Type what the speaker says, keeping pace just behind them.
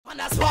On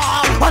the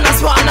spot, I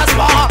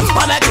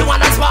make you on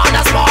the spot.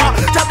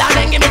 Drop down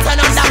and give me 10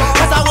 on that.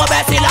 Cause I will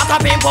bet you like a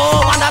pimple.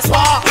 On the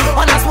spot,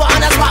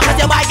 cause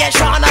you might get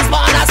shot on the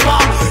spot.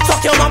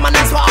 Suck your mom on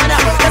the spot.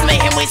 Cause me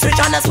him we switch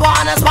on the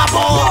spot.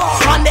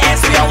 On the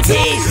SVOT,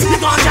 you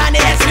gon' shine the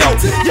SVO.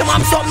 Your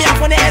mom suck me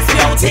up on the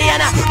SVOT. And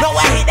I know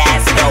I hit the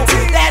SVOT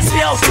last.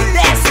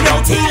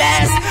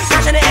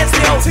 Crashing the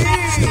SVO.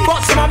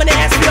 Fuck some mom in the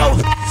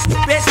SVO.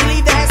 Basically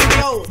leave the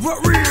SVO.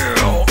 What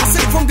real? I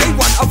said from day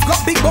one, I've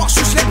got big box,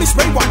 just let me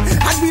spray one.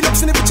 Hand me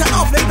locks in every chat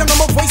I've laid down on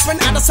my voice when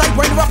out the side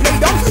when I play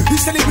down.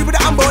 Who's telling me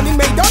that I'm born in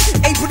May down?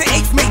 Ain't with the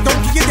 8th mate, don't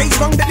keep your days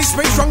wrong. That is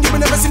spray strong, you will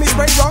never see me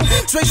spray wrong.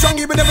 Spray strong,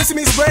 you will never see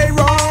me spray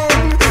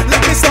wrong.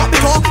 Let me start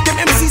before them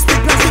MCs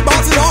spit plastic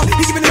bars and all.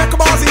 You giving the mecha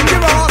bars in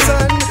your arse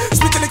and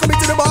spit till they come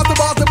into the bars,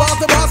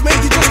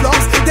 mate, you just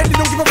lost. Then they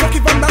don't give a fuck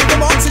if I'm not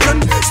from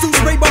oxygen. Still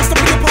spray bars, stop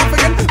in your path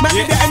again. Man,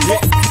 yeah, the end.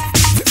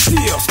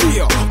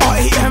 Steal,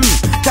 R.A.M.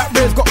 That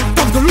rail's got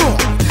thugs galore.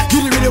 You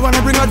really wanna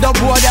bring a dub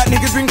boy, that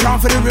nigga bring crown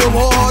for the real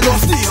war. Or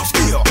steal,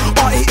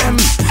 R.A.M.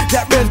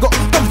 That rail's got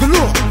thugs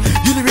galore.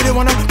 You really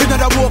wanna bring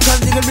a dub war, cause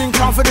nigga bring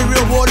crown for the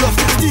real war. Or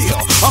steal,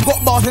 I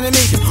got bars in the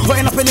making,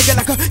 hotting up a nigga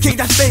like a cake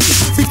that's baking.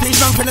 Big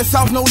place man from the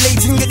south, no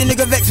lating. Get the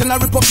nigga vexed and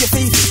I rip off your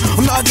face.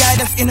 I'm not a guy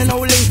that's in and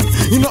no late.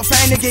 You're not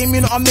fighting the game,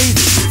 you're not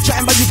amazing.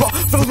 Chatting but you got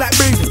feels like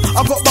breathing.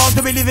 I got bars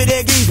that really live it,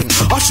 they're gazing.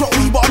 I shot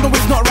weed but I know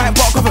it's not right,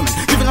 but government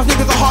giving us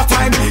niggas a hard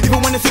time. Even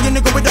when they see a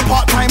nigga with the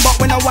part-time, but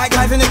when I white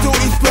guys and they do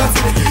it's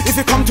perfect. If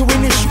it come to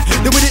an issue,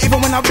 they with it even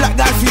when I black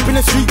guys sweep in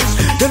the streets.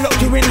 They lock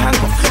you in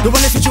handcuffs. They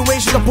want a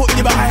situation to put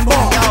you behind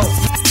bars.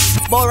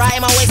 Boy, right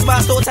in my waist, but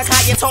I still take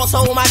out your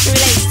torso with my shoe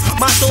lace.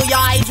 My still your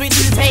eyes with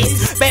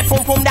toothpaste. Bet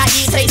pum pum that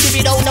you taste. If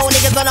you don't know,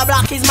 niggas on the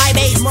block is my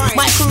base.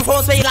 My crew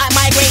throws me like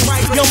migraine.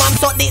 Your mum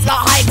thought this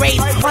like high grade.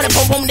 On the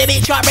pum pum, the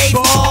bitch got rape.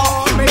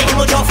 Make a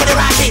good job for the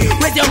ratchet.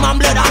 With your mum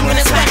blood, I'm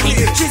gonna smack it.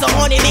 She's a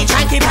horny bitch,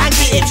 hanky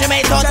panky. If she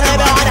made talk to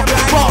the bed,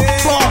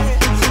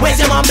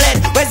 where's your mum blood?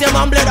 Where's your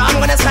mum blood?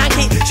 I'm gonna spank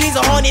it. She's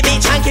a horny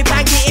bitch, hanky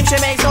panky. If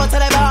she makes talk to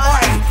the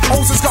bed.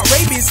 Olsen's got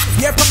rabies.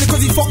 Yeah, probably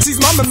cause he fucks his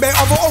mum and bare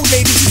other old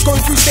ladies. He's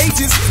going through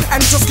stages. And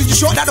just cause you're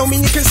short, that don't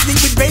mean you can sleep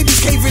with babies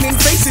caving in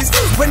faces.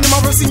 When the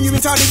mother seen you in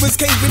town, it was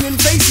caving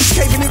in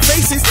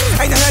faces.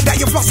 Ain't I heard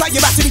that you floss out your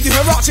battery with your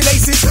Hirachi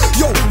laces.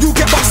 Yo, you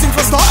get busting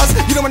for starters.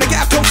 You don't wanna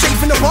get a cold shave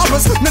in the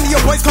barbers. None of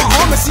your boys can't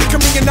harm us. You can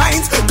bring your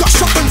nines. Got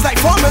shotguns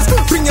like farmers.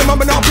 Bring your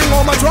mum and I'll bring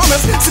all my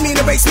dramas. See me in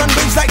the basement,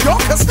 waves like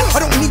Yorkers.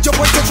 I don't need your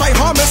boys to try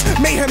harm us.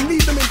 Mayhem,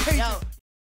 leave them in pain.